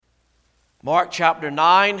Mark chapter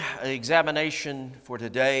 9, examination for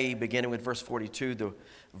today, beginning with verse 42, the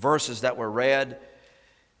verses that were read.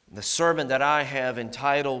 The sermon that I have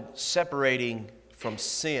entitled, Separating from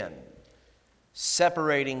Sin.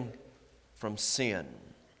 Separating from Sin.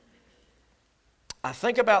 I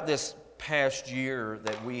think about this past year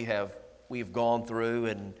that we've gone through,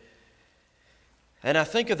 and I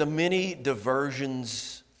think of the many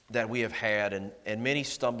diversions that we have had, and many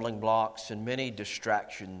stumbling blocks and many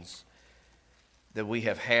distractions that we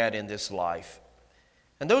have had in this life.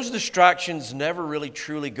 And those distractions never really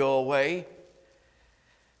truly go away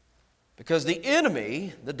because the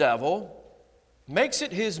enemy, the devil, makes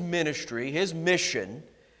it his ministry, his mission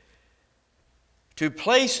to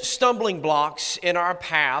place stumbling blocks in our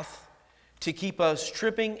path to keep us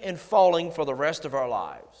tripping and falling for the rest of our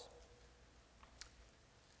lives.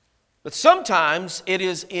 But sometimes it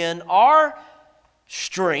is in our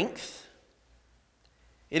strength,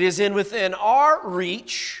 it is within our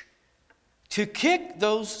reach to kick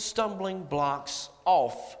those stumbling blocks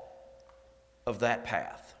off of that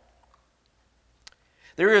path.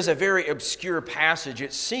 There is a very obscure passage,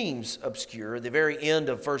 it seems obscure, at the very end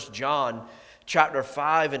of 1 John chapter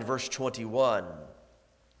 5 and verse 21.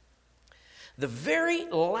 The very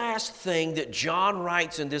last thing that John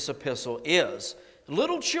writes in this epistle is,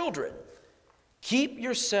 little children, keep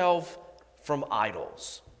yourself from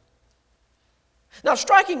idols. Now,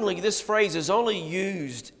 strikingly, this phrase is only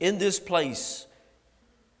used in this place.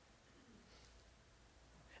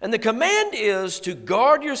 And the command is to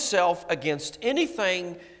guard yourself against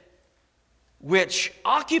anything which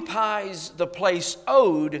occupies the place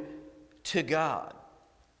owed to God.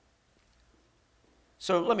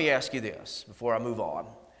 So let me ask you this before I move on.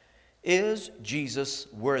 Is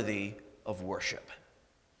Jesus worthy of worship?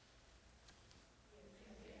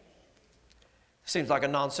 Seems like a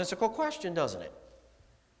nonsensical question, doesn't it?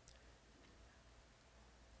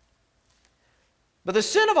 But the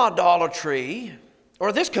sin of idolatry,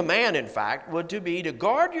 or this command in fact, would be to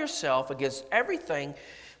guard yourself against everything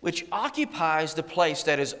which occupies the place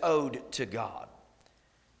that is owed to God.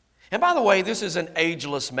 And by the way, this is an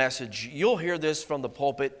ageless message. You'll hear this from the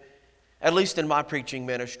pulpit, at least in my preaching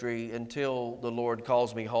ministry, until the Lord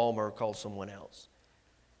calls me home or calls someone else.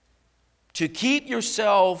 To keep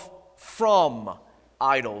yourself from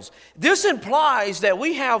idols. This implies that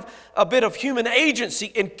we have a bit of human agency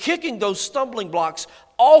in kicking those stumbling blocks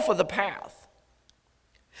off of the path.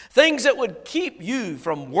 Things that would keep you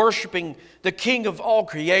from worshiping the King of all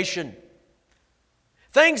creation.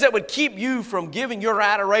 Things that would keep you from giving your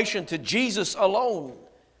adoration to Jesus alone.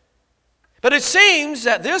 But it seems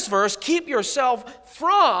that this verse, keep yourself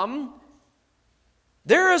from,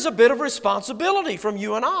 there is a bit of responsibility from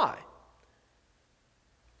you and I.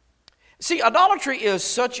 See, idolatry is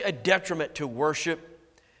such a detriment to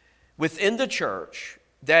worship within the church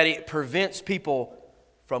that it prevents people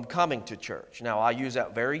from coming to church. Now, I use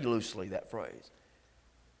that very loosely, that phrase.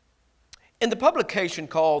 In the publication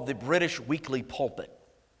called the British Weekly Pulpit,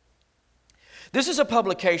 this is a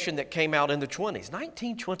publication that came out in the 1920s,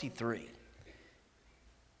 1923.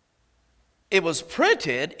 It was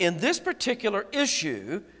printed in this particular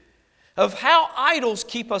issue of how idols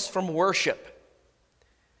keep us from worship.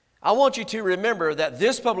 I want you to remember that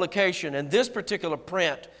this publication and this particular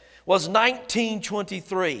print was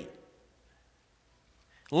 1923.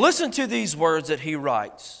 Listen to these words that he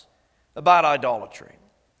writes about idolatry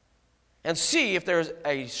and see if there's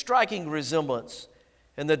a striking resemblance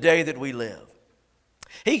in the day that we live.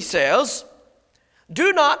 He says,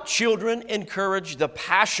 "Do not children encourage the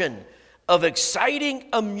passion of exciting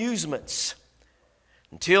amusements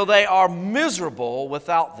until they are miserable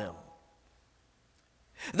without them.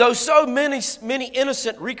 Though so many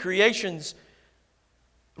innocent recreations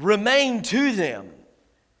remain to them,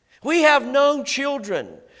 we have known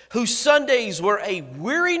children whose Sundays were a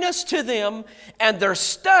weariness to them and their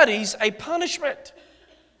studies a punishment."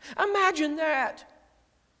 Imagine that.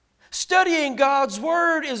 Studying God's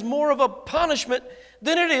Word is more of a punishment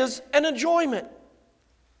than it is an enjoyment.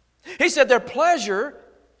 He said their pleasure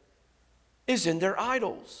is in their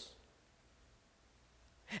idols.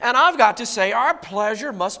 And I've got to say, our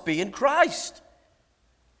pleasure must be in Christ.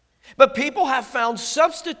 But people have found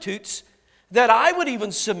substitutes that I would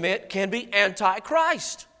even submit can be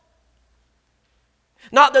anti-Christ.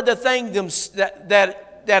 Not that the thing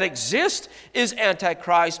that exists is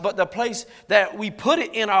anti-Christ, but the place that we put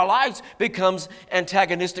it in our lives becomes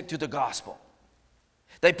antagonistic to the gospel.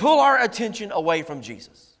 They pull our attention away from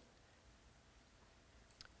Jesus.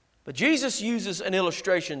 But Jesus uses an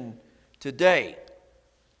illustration today,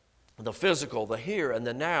 the physical, the here and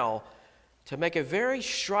the now, to make a very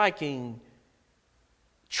striking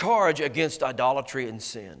charge against idolatry and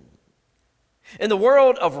sin. In the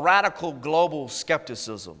world of radical global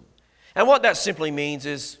skepticism, and what that simply means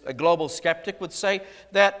is a global skeptic would say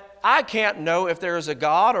that I can't know if there is a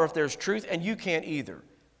God or if there's truth, and you can't either.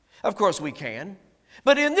 Of course we can.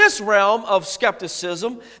 But in this realm of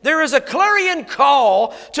skepticism, there is a clarion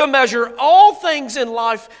call to measure all things in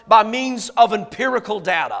life by means of empirical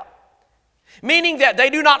data. Meaning that they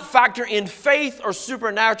do not factor in faith or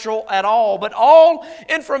supernatural at all, but all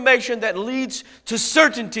information that leads to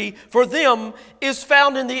certainty for them is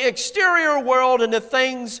found in the exterior world and the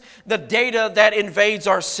things, the data that invades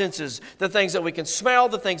our senses, the things that we can smell,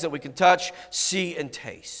 the things that we can touch, see, and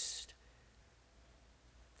taste.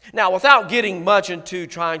 Now, without getting much into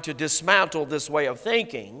trying to dismantle this way of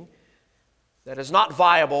thinking that is not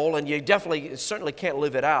viable and you certainly can't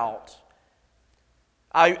live it out,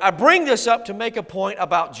 I bring this up to make a point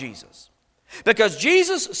about Jesus. Because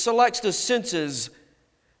Jesus selects the senses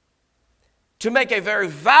to make a very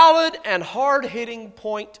valid and hard-hitting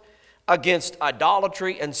point against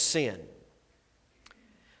idolatry and sin.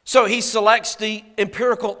 So he selects the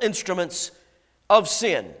empirical instruments of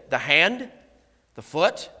sin: the hand, the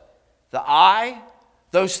foot, the eye,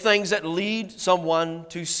 those things that lead someone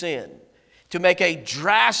to sin, to make a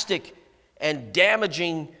drastic and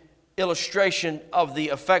damaging illustration of the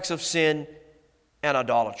effects of sin and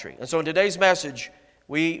idolatry. And so in today's message,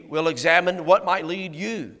 we will examine what might lead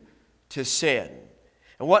you to sin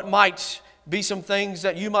and what might be some things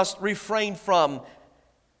that you must refrain from,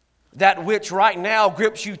 that which right now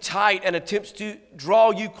grips you tight and attempts to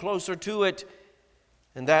draw you closer to it,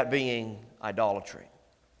 and that being idolatry.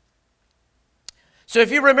 So if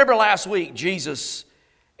you remember last week, Jesus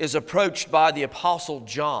is approached by the Apostle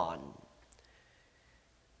John.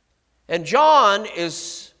 And John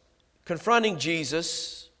is confronting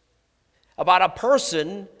Jesus about a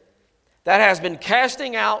person that has been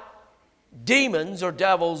casting out demons or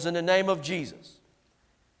devils in the name of Jesus.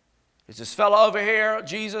 It's this fellow over here,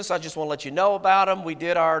 Jesus. I just want to let you know about him. We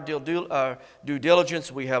did our due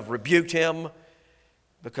diligence. We have rebuked him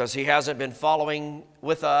because he hasn't been following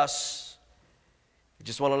with us. I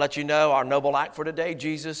just want to let you know our noble act for today,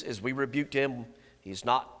 Jesus, is we rebuked him. He's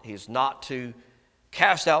not to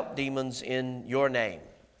cast out demons in your name.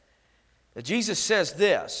 Now, Jesus says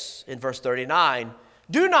this in verse 39,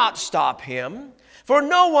 "Do not stop him, for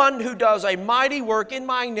no one who does a mighty work in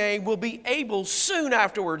my name will be able soon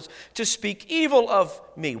afterwards to speak evil of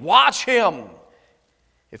me." Watch him.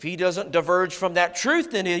 If he doesn't diverge from that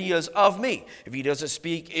truth, then he is of me. If he doesn't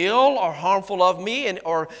speak ill or harmful of me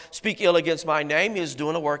or speak ill against my name, he is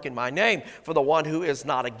doing a work in my name. For the one who is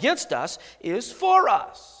not against us is for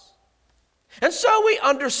us. And so we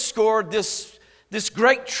underscored this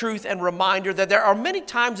great truth and reminder that there are many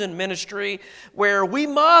times in ministry where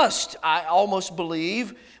I almost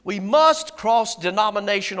believe, we must cross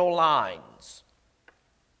denominational lines.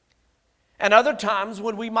 And other times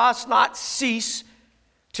when we must not cease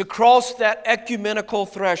to cross that ecumenical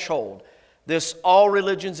threshold, this all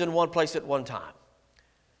religions in one place at one time.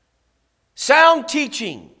 Sound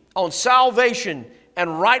teaching on salvation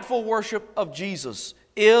and rightful worship of Jesus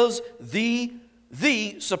is the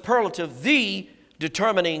superlative, the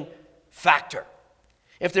determining factor.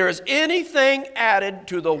 If there is anything added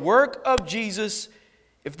to the work of Jesus,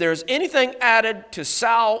 if there is anything added to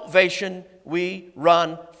salvation, we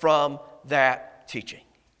run from that teaching.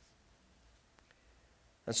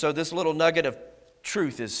 And so this little nugget of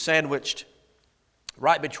truth is sandwiched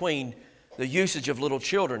right between the usage of little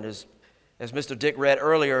children, as Mr. Dick read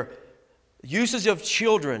earlier, usage of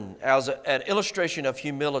children as an illustration of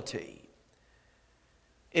humility.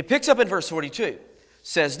 It picks up in verse 42.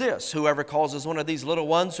 Says this, "Whoever causes one of these little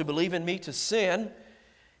ones who believe in me to sin,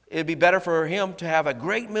 it would be better for him to have a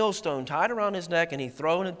great millstone tied around his neck and he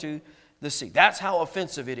thrown into the sea." That's how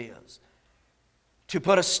offensive it is to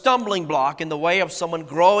put a stumbling block in the way of someone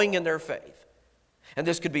growing in their faith. And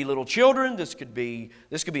this could be little children, this could be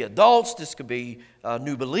adults, this could be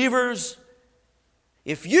new believers.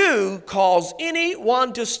 If you cause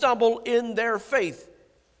anyone to stumble in their faith,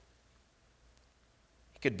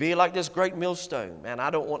 it could be like this great millstone. Man, I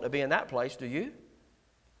don't want to be in that place, do you?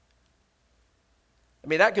 I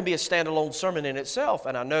mean, that can be a standalone sermon in itself,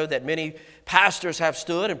 and I know that many pastors have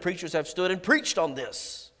stood and preachers have stood and preached on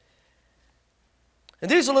this. And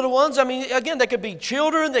these are little ones, I mean, again, they could be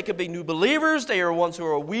children, they could be new believers, they are ones who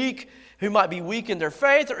are weak, who might be weak in their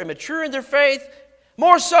faith or immature in their faith.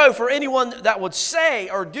 More so for anyone that would say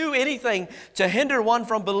or do anything to hinder one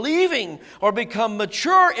from believing or become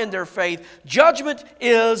mature in their faith, judgment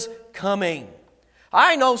is coming.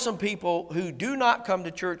 I know some people who do not come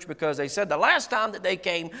to church because they said the last time that they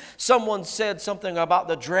came, someone said something about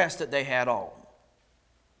the dress that they had on.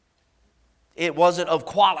 It wasn't of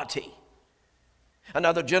quality.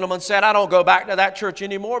 Another gentleman said, I don't go back to that church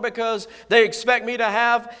anymore because they expect me to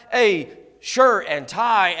have a shirt and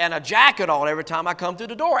tie and a jacket on every time I come through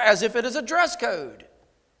the door, as if it is a dress code.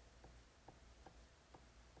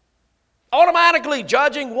 Automatically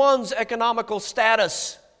judging one's economical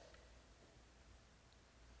status.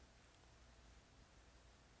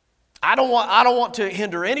 I don't want to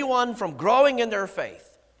hinder anyone from growing in their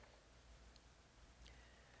faith.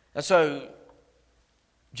 And so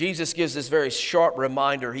Jesus gives this very sharp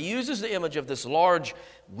reminder. He uses the image of this large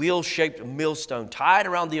wheel-shaped millstone tied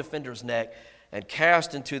around the offender's neck and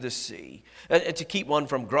cast into the sea. And to keep one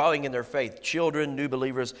from growing in their faith, children, new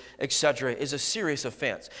believers, etc., is a serious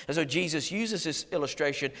offense. And so Jesus uses this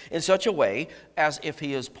illustration in such a way as if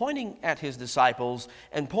he is pointing at his disciples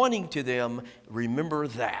and pointing to them, remember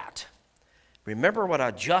that. Remember what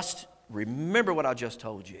I just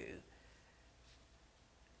told you.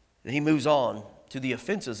 Then he moves on to the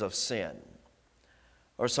offenses of sin,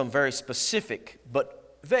 or some very specific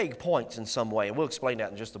but vague points in some way. And we'll explain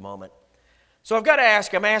that in just a moment. So I'm going to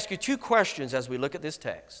ask you two questions as we look at this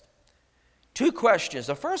text. Two questions.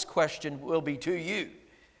 The first question will be to you.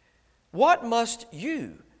 What must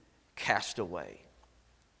you cast away?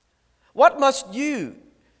 What must you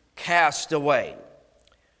cast away?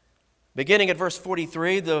 Beginning at verse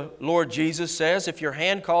 43, the Lord Jesus says, if your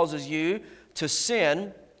hand causes you to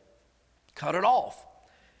sin, cut it off.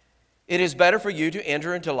 It is better for you to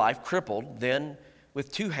enter into life crippled than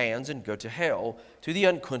with two hands and go to hell, to the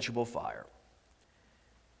unquenchable fire.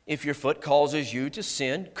 If your foot causes you to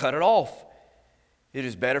sin, cut it off. It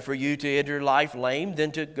is better for you to enter life lame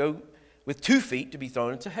than to go with 2 feet to be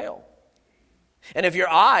thrown into hell. And if your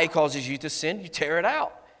eye causes you to sin, you tear it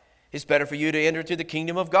out. It's better for you to enter into the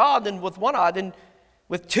kingdom of God than with one eye than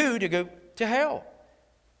with two to go to hell,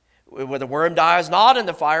 where the worm dies not and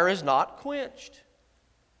the fire is not quenched.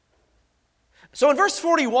 So in verse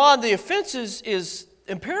 41, the offenses is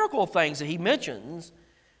empirical things that he mentions.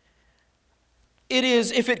 It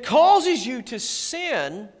is, if it causes you to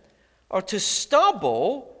sin or to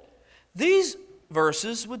stumble, these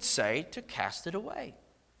verses would say to cast it away.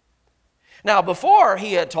 Now, before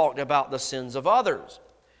he had talked about the sins of others,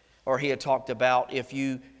 or he had talked about if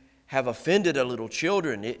you have offended a little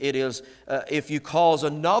children, it is if you cause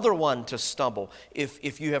another one to stumble,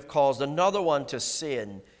 if you have caused another one to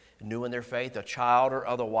sin, new in their faith, a child or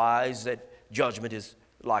otherwise, that judgment is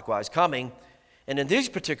likewise coming. And in these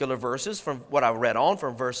particular verses, from what I read on,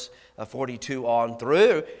 from verse 42 on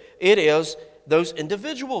through, it is those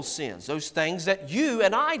individual sins, those things that you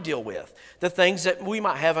and I deal with, the things that we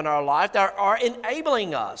might have in our life that are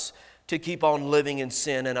enabling us to keep on living in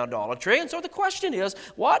sin and idolatry. And so the question is,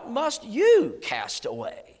 what must you cast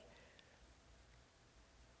away?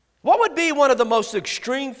 What would be one of the most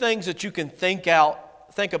extreme things that you can think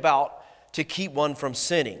about to keep one from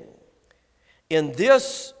sinning? In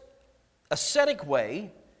this ascetic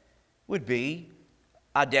way would be,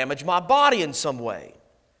 I damage my body in some way.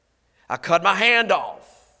 I cut my hand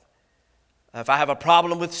off. If I have a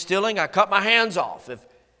problem with stealing, I cut my hands off. If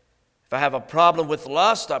I have a problem with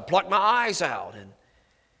lust, I pluck my eyes out. And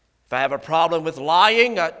if I have a problem with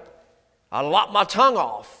lying, I lop my tongue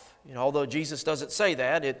off. Although Jesus doesn't say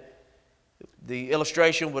that, the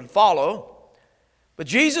illustration would follow. But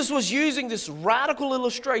Jesus was using this radical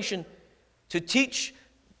illustration to teach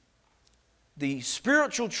the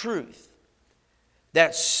spiritual truth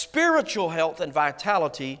that spiritual health and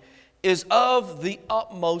vitality is of the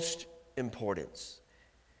utmost importance.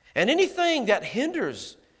 And anything that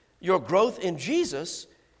hinders your growth in Jesus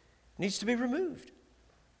needs to be removed.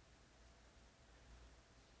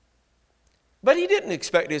 But he didn't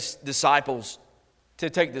expect his disciples to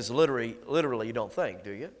take this literally, you don't think,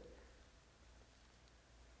 do you?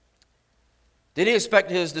 Did he expect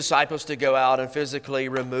his disciples to go out and physically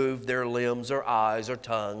remove their limbs or eyes or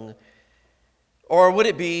tongue? Or would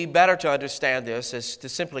it be better to understand this as to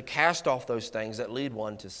simply cast off those things that lead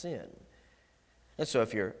one to sin? And so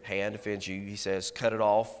if your hand offends you, he says, cut it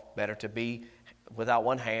off. Better to be without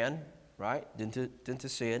one hand, right, than to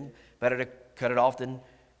sin. Better to cut it off than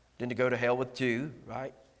to go to hell with two,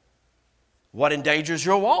 right? What endangers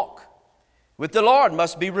your walk with the Lord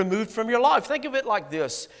must be removed from your life. Think of it like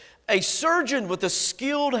this. A surgeon with a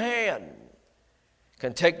skilled hand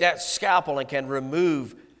can take that scalpel and can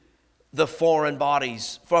remove the foreign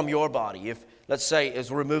bodies from your body. If let's say, is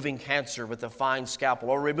removing cancer with a fine scalpel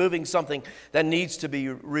or removing something that needs to be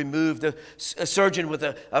removed. A surgeon with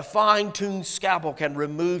a fine-tuned scalpel can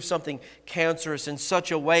remove something cancerous in such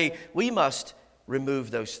a way. We must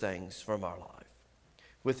remove those things from our life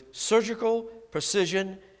with surgical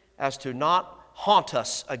precision as to not haunt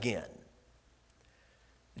us again.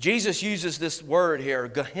 Jesus uses this word here,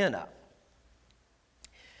 Gehenna,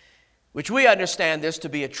 which we understand this to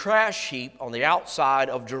be a trash heap on the outside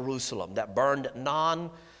of Jerusalem that burned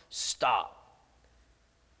non-stop.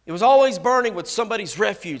 It was always burning with somebody's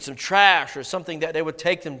refuse, some trash or something that they would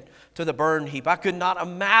take them to the burn heap. I could not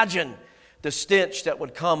imagine the stench that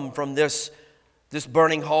would come from this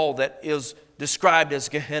burning hole that is described as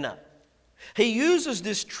Gehenna. He uses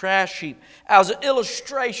this trash heap as an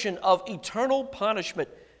illustration of eternal punishment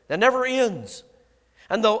that never ends.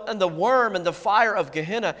 And the worm and the fire of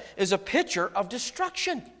Gehenna is a picture of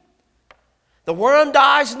destruction. The worm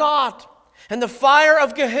dies not, and the fire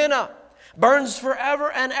of Gehenna burns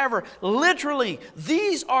forever and ever. Literally,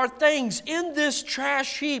 these are things in this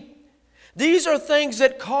trash heap. These are things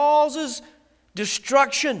that causes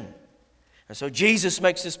destruction. And so Jesus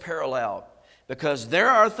makes this parallel because there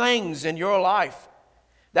are things in your life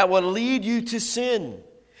that will lead you to sin.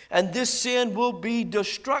 And this sin will be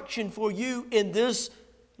destruction for you in this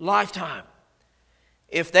lifetime.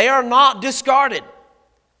 If they are not discarded,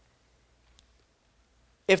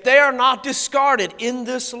 in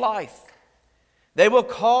this life, they will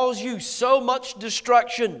cause you so much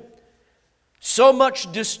destruction, so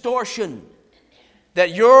much distortion,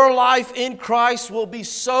 that your life in Christ will be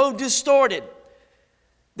so distorted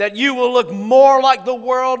that you will look more like the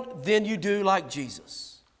world than you do like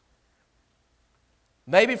Jesus.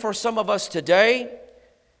 Maybe for some of us today,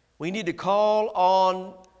 we need to call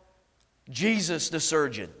on Jesus, the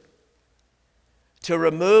surgeon, to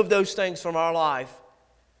remove those things from our life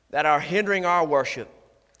that are hindering our worship.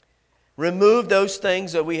 Remove those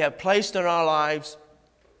things that we have placed in our lives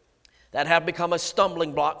that have become a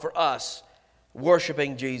stumbling block for us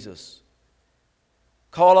worshiping Jesus.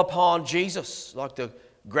 Call upon Jesus, like the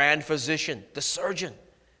grand physician, the surgeon,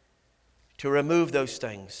 to remove those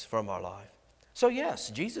things from our life. So yes,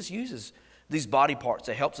 Jesus uses these body parts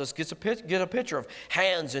that helps us get a picture of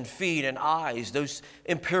hands and feet and eyes, those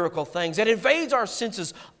empirical things. It invades our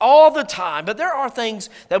senses all the time, but there are things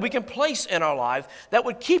that we can place in our life that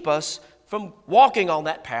would keep us from walking on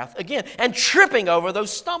that path again and tripping over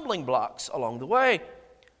those stumbling blocks along the way.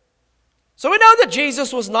 So we know that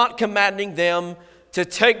Jesus was not commanding them to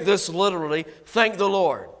take this literally, thank the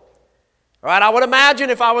Lord. All right, I would imagine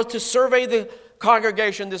if I was to survey the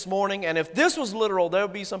congregation this morning, and if this was literal, there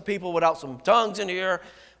would be some people without some tongues in here,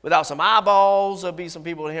 without some eyeballs. There would be some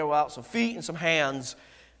people in here without some feet and some hands,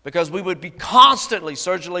 because we would be constantly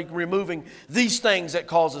surgically removing these things that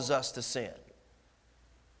causes us to sin.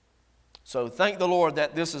 So thank the Lord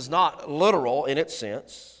that this is not literal in its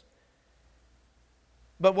sense.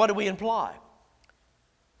 But what do we imply?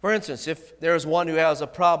 For instance, if there's one who has a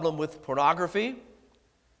problem with pornography,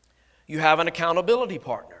 you have an accountability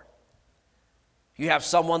partner. You have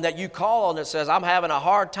someone that you call on that says, I'm having a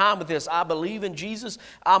hard time with this. I believe in Jesus.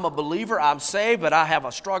 I'm a believer. I'm saved, but I have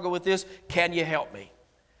a struggle with this. Can you help me?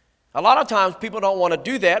 A lot of times people don't want to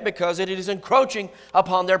do that because it is encroaching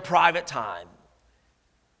upon their private time.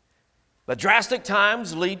 But drastic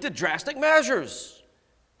times lead to drastic measures.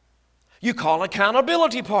 You call an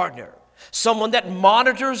accountability partner, someone that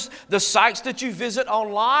monitors the sites that you visit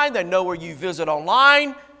online. They know where you visit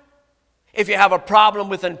online. If you have a problem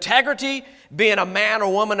with integrity, being a man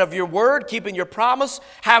or woman of your word, keeping your promise,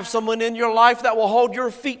 have someone in your life that will hold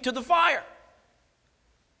your feet to the fire.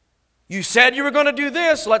 You said you were going to do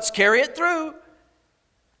this, let's carry it through.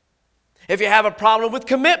 If you have a problem with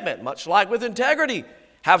commitment, much like with integrity,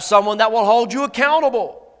 have someone that will hold you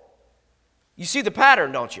accountable. You see the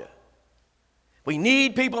pattern, don't you? We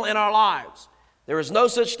need people in our lives. There is no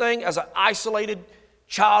such thing as an isolated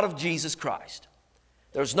child of Jesus Christ.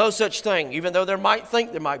 There's no such thing, even though there might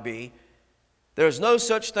be, there's no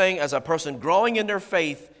such thing as a person growing in their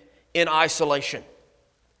faith in isolation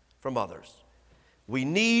from others. We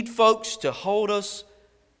need folks to hold us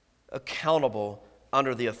accountable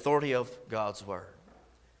under the authority of God's Word.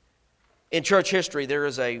 In church history, there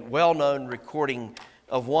is a well-known recording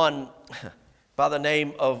of one by the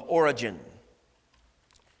name of Origen.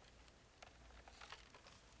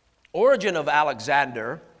 Origen of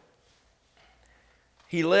Alexander.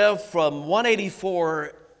 He lived from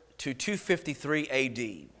 184 to 253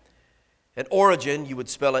 A.D. And Origen, you would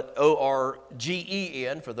spell it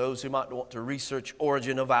O-R-G-E-N, for those who might want to research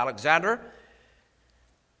Origen of Alexander.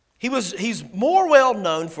 He's more well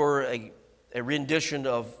known for a a rendition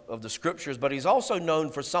of the Scriptures, but he's also known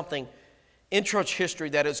for something in church history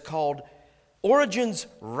that is called Origen's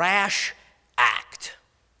rash act.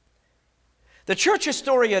 The church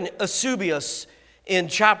historian Eusebius, in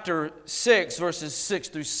chapter 6, verses 6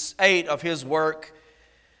 through 8 of his work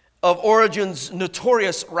of Origen's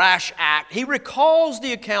notorious rash act, he recalls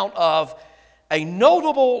the account of a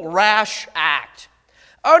notable rash act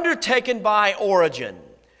undertaken by Origen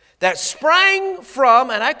that sprang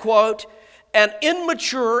from, and I quote, an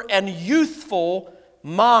immature and youthful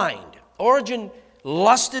mind. Origen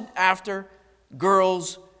lusted after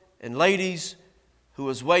girls and ladies who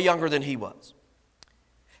was way younger than he was.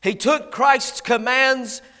 He took Christ's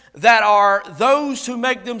commands that are those who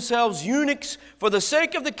make themselves eunuchs for the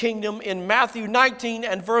sake of the kingdom in Matthew 19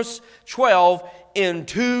 and verse 12 in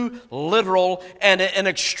too literal and an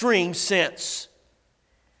extreme sense.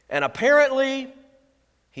 And apparently,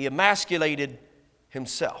 he emasculated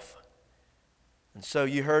himself. And so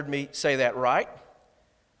you heard me say that right.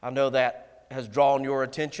 I know that has drawn your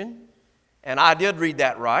attention. And I did read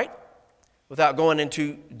that right, without going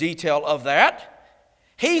into detail of that.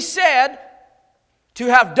 He said to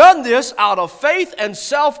have done this out of faith and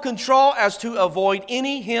self-control as to avoid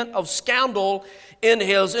any hint of scandal in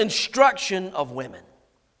his instruction of women.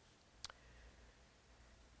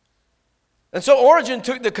 And so Origen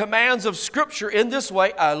took the commands of Scripture in this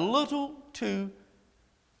way a little too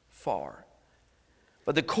far.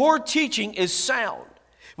 But the core teaching is sound,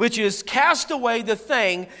 which is cast away the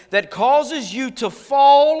thing that causes you to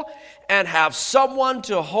fall and have someone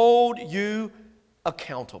to hold you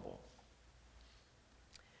accountable.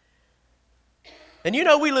 And you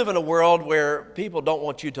know, we live in a world where people don't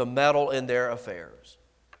want you to meddle in their affairs.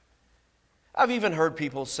 I've even heard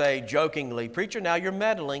people say jokingly, "Preacher, now you're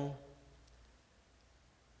meddling."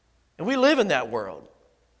 And we live in that world.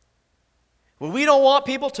 When we don't want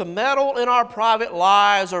people to meddle in our private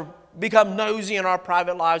lives or become nosy in our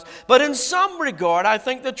private lives. But in some regard, I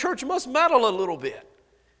think the church must meddle a little bit.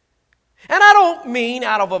 And I don't mean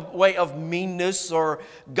out of a way of meanness or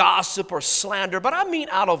gossip or slander, but I mean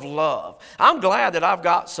out of love. I'm glad that I've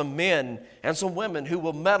got some men and some women who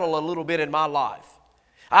will meddle a little bit in my life.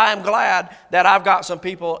 I am glad that I've got some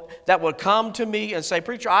people that would come to me and say,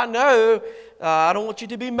 "Preacher, I know I don't want you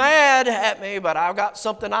to be mad at me, but I've got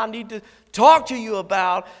something I need to talk to you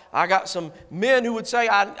about." I got some men who would say,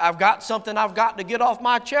 I've got something I've got to get off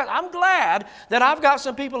my chest. I'm glad that I've got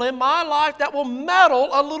some people in my life that will meddle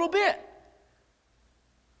a little bit.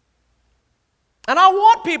 And I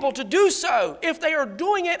want people to do so if they are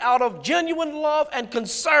doing it out of genuine love and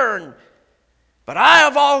concern. But I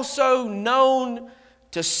have also known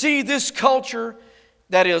to see this culture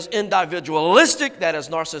that is individualistic, that is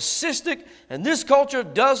narcissistic, and this culture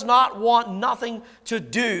does not want nothing to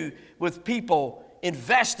do with people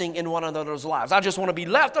investing in one another's lives. I just want to be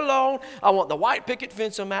left alone. I want the white picket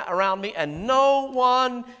fence around me, and no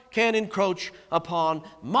one can encroach upon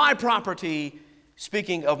my property,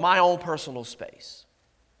 speaking of my own personal space.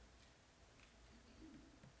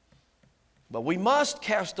 But we must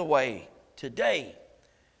cast away today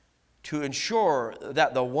to ensure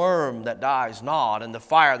that the worm that dies not and the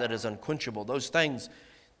fire that is unquenchable, those things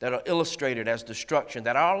that are illustrated as destruction,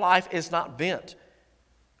 that our life is not bent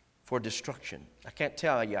for destruction. I can't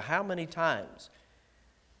tell you how many times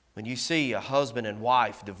when you see a husband and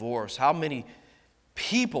wife divorce, how many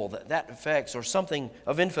people that affects, or something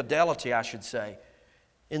of infidelity, I should say,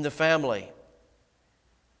 in the family.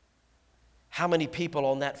 How many people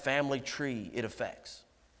on that family tree it affects.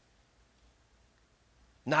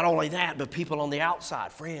 Not only that, but people on the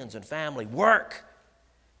outside, friends and family, work,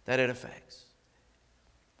 that it affects.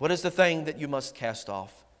 What is the thing that you must cast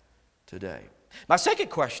off today? My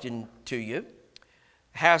second question to you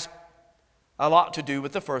has a lot to do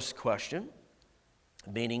with the first question,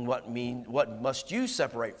 meaning what must you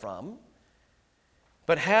separate from?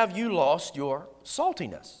 But have you lost your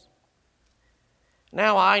saltiness?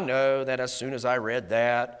 Now I know that as soon as I read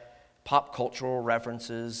that, pop cultural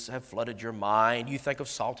references have flooded your mind. You think of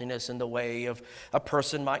saltiness in the way of a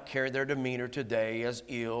person might carry their demeanor today as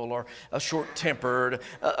ill or a short-tempered,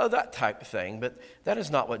 that type of thing. But that is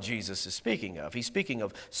not what Jesus is speaking of. He's speaking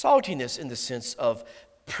of saltiness in the sense of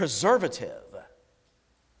preservative.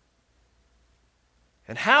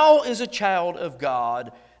 And how is a child of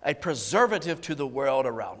God a preservative to the world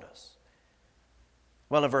around us?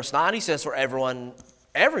 Well, in verse 9 he says, "For everyone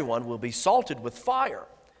will be salted with fire."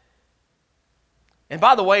 And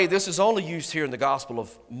by the way, this is only used here in the Gospel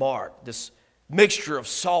of Mark, this mixture of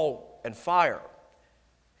salt and fire.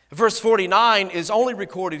 Verse 49 is only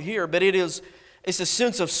recorded here, but it's a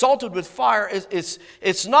sense of salted with fire.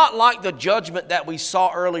 It's not like the judgment that we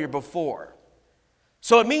saw earlier before.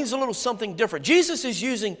 So it means a little something different. Jesus is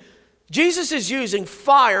using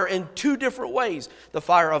fire in two different ways. The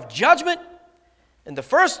fire of judgment in the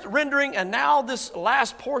first rendering, and now this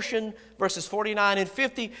last portion, verses 49 and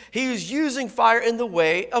 50, he is using fire in the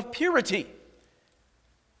way of purity.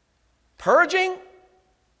 Purging,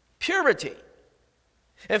 purity.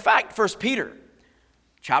 In fact, 1 Peter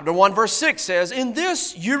chapter 1, verse 6 says, "In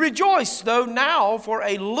this you rejoice, though now for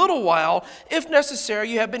a little while, if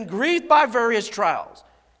necessary, you have been grieved by various trials."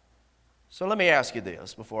 So let me ask you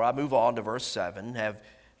this before I move on to verse 7. Have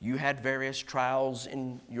you had various trials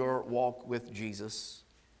in your walk with Jesus?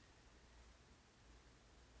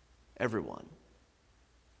 Everyone.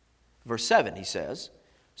 Verse 7, he says,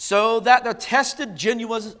 "So that the tested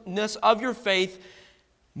genuineness of your faith,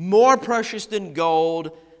 more precious than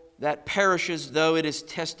gold that perishes though it is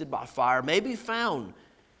tested by fire, may be found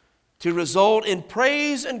to result in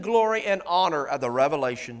praise and glory and honor at the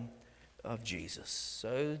revelation of Jesus."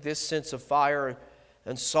 So this sense of fire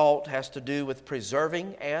and salt has to do with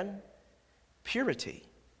preserving and purity.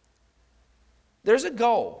 There's a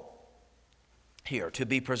goal here, to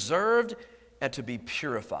be preserved and to be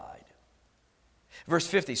purified. Verse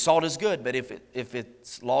 50, salt is good, but if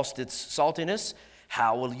it's lost its saltiness,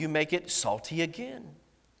 how will you make it salty again?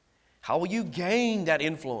 How will you gain that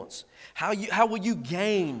influence? How will you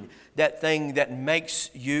gain that thing that makes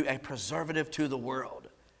you a preservative to the world?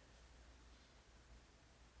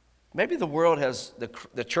 Maybe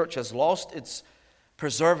the church has lost its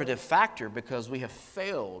preservative factor because we have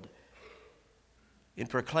failed in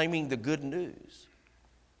proclaiming the good news.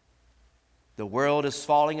 The world is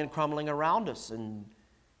falling and crumbling around us, and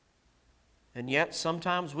yet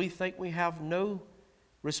sometimes we think we have no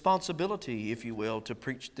responsibility, if you will, to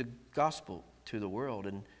preach the gospel to the world,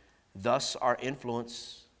 and thus our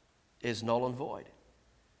influence is null and void.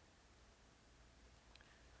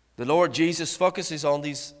 The Lord Jesus focuses on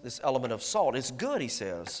this element of salt. It's good, he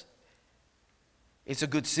says. It's a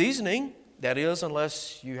good seasoning, that is,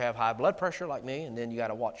 unless you have high blood pressure like me, and then you got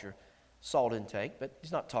to watch your salt intake. But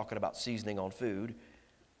he's not talking about seasoning on food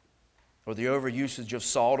or the overusage of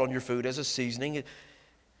salt on your food as a seasoning.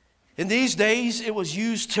 In these days, it was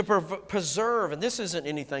used to preserve, and this isn't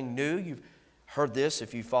anything new. You've heard this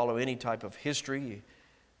if you follow any type of history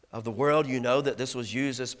of the world. You know that this was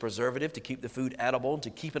used as preservative to keep the food edible and to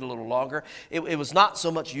keep it a little longer. It was not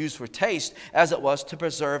so much used for taste as it was to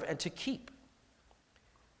preserve and to keep.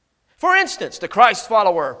 For instance, the Christ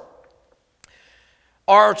follower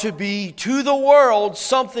are to be to the world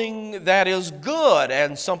something that is good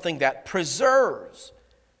and something that preserves.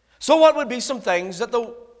 So what would be some things that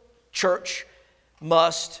the church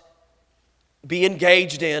must be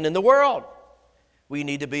engaged in the world? We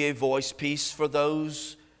need to be a voice piece for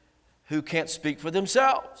those who can't speak for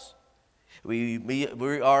themselves.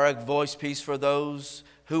 We are a voice piece for those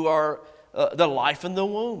who are the life in the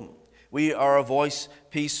womb. We are a voice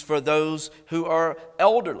piece for those who are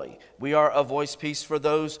elderly. We are a voice piece for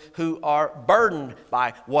those who are burdened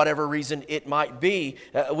by whatever reason it might be.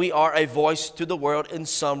 We are a voice to the world in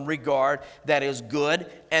some regard that is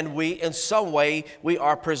good, and in some way, we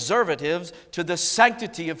are preservatives to the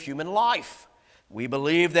sanctity of human life. We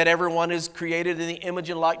believe that everyone is created in the image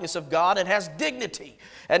and likeness of God and has dignity,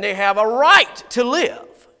 and they have a right to live.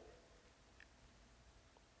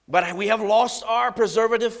 But we have lost our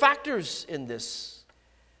preservative factors in this.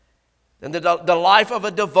 And the life of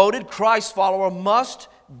a devoted Christ follower must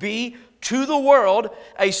be to the world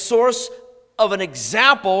a source of an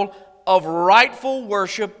example of rightful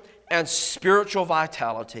worship and spiritual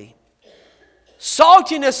vitality.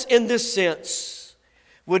 Saltiness in this sense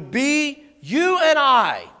would be you and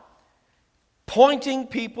I pointing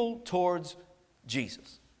people towards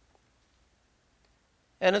Jesus.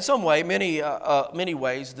 And in some way, many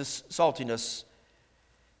ways, this saltiness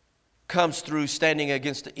comes through standing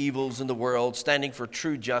against the evils in the world, standing for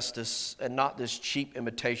true justice, and not this cheap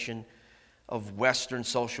imitation of Western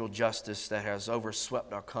social justice that has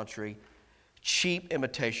overswept our country, cheap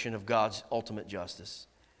imitation of God's ultimate justice.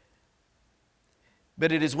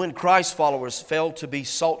 But it is when Christ followers fail to be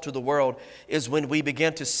salt to the world is when we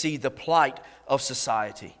begin to see the plight of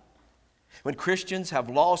society. When Christians have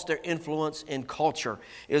lost their influence in culture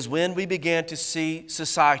is when we begin to see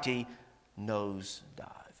society nosedive.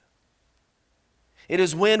 It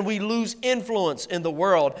is when we lose influence in the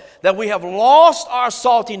world that we have lost our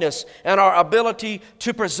saltiness and our ability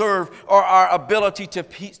to preserve or our ability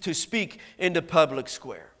to speak in the public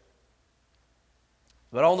square.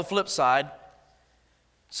 But on the flip side,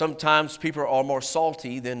 sometimes people are more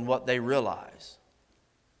salty than what they realize.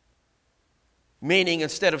 Meaning,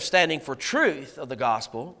 instead of standing for truth of the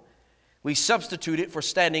gospel, we substitute it for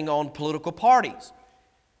standing on political parties.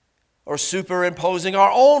 or superimposing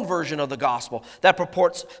our own version of the gospel that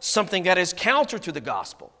purports something that is counter to the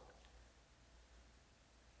gospel.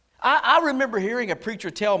 I remember hearing a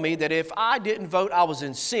preacher tell me that if I didn't vote, I was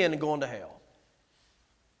in sin and going to hell.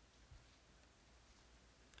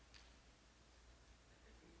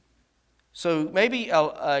 So maybe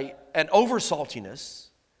an over-saltiness,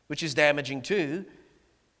 which is damaging too,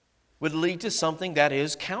 would lead to something that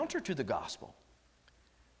is counter to the gospel.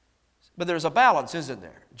 But there's a balance, isn't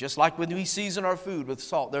there? Just like when we season our food with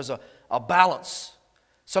salt, there's a balance,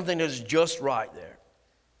 something that is just right there.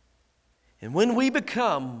 And when we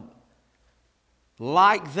become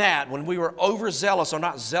like that, when we were overzealous or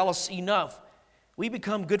not zealous enough, we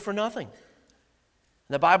become good for nothing.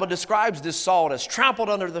 And the Bible describes this salt as trampled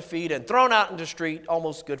under the feet and thrown out into the street,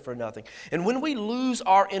 almost good for nothing. And when we lose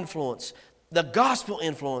our influence, the gospel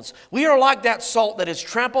influence, we are like that salt that is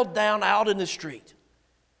trampled down out in the street.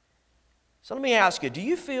 So let me ask you, do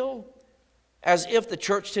you feel as if the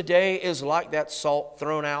church today is like that salt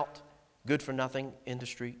thrown out, good for nothing, in the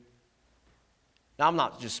street? Now, I'm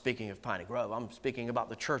not just speaking of Piney Grove. I'm speaking about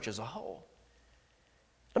the church as a whole.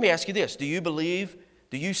 Let me ask you this. Do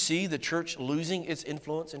you see the church losing its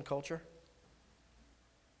influence in culture?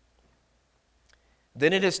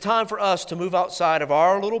 Then it is time for us to move outside of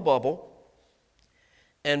our little bubble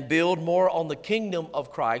and build more on the kingdom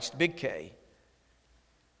of Christ, big K,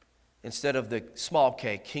 instead of the small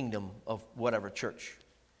k, kingdom of whatever church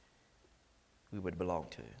we would belong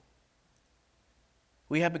to.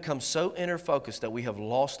 We have become so inner-focused that we have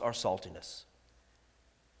lost our saltiness.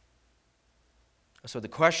 So the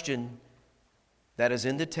question that is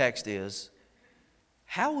in the text is,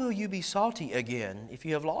 how will you be salty again if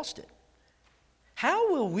you have lost it?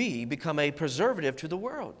 How will we become a preservative to the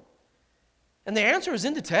world? And the answer is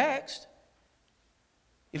in the text.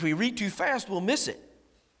 If we read too fast, we'll miss it.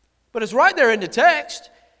 But it's right there in the text.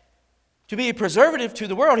 To be a preservative to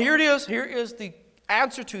the world, here it is. Here is the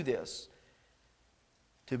answer to this.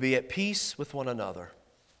 To be at peace with one another.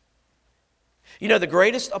 You know, the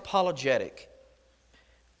greatest apologetic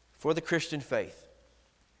for the Christian faith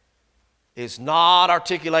is not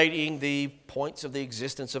articulating the points of the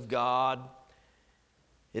existence of God.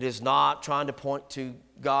 It is not trying to point to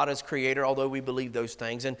God as creator, although we believe those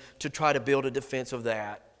things, and to try to build a defense of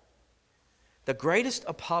that. The greatest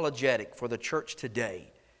apologetic for the church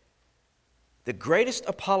today, the greatest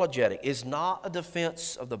apologetic is not a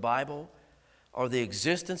defense of the Bible or the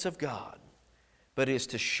existence of God, but is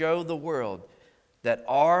to show the world that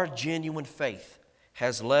our genuine faith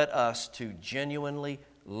has led us to genuinely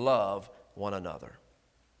love one another.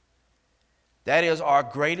 That is our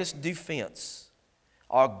greatest defense,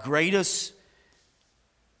 our greatest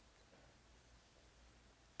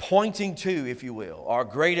pointing to, if you will, our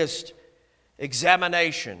greatest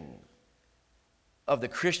examination of the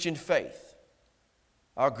Christian faith,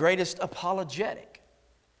 our greatest apologetic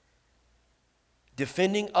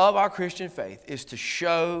defending of our Christian faith is to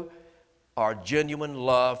show our genuine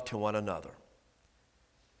love to one another.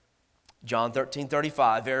 John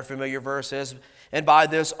 13:35, very familiar verse, says, "And by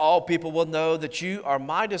this all people will know that you are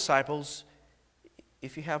my disciples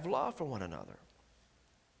if you have love for one another."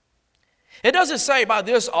 It doesn't say, by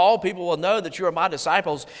this all people will know that you are my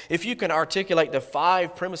disciples if you can articulate the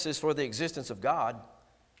 5 premises for the existence of God.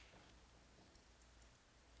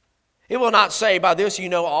 It will not say, by this you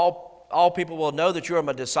know all people will know that you are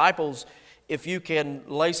my disciples if you can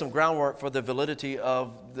lay some groundwork for the validity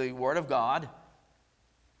of the Word of God.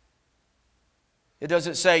 It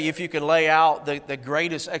doesn't say if you can lay out the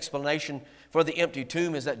greatest explanation for the empty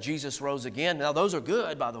tomb is that Jesus rose again. Now those are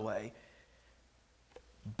good, by the way.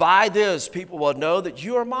 By this people will know that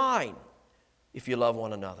you are mine if you love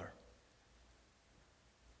one another.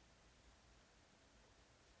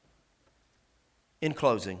 In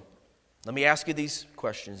closing, let me ask you these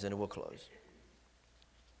questions and we'll close.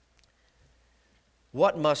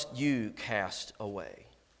 What must you cast away?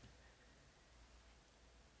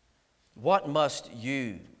 What must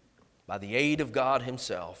you, by the aid of God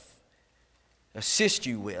Himself, assist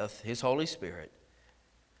you with, His Holy Spirit,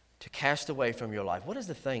 to cast away from your life? What is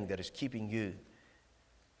the thing that is keeping you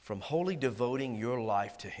from wholly devoting your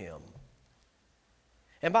life to Him?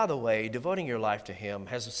 And by the way, devoting your life to Him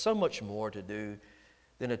has so much more to do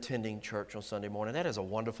than attending church on Sunday morning. That is a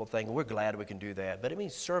wonderful thing. We're glad we can do that. But it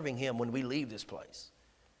means serving Him when we leave this place.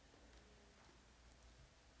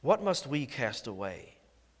 What must we cast away?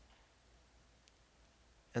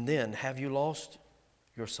 And then, have you lost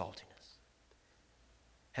your saltiness?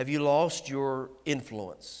 Have you lost your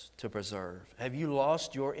influence to preserve? Have you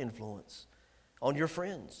lost your influence on your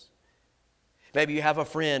friends? Maybe you have a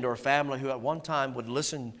friend or a family who at one time would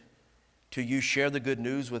listen to you share the good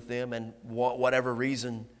news with them, and whatever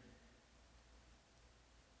reason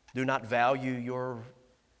do not value your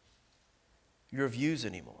views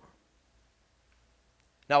anymore.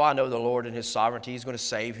 Now, I know the Lord in His sovereignty is going to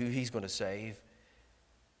save who He's going to save.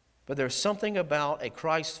 But there's something about a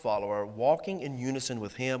Christ follower walking in unison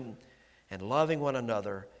with Him and loving one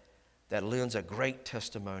another that lends a great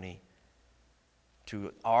testimony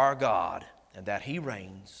to our God, and that He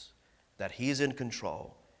reigns, that He is in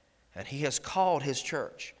control, and He has called His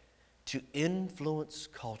church to influence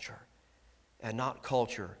culture and not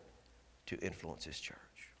culture to influence His church.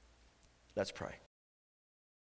 Let's pray.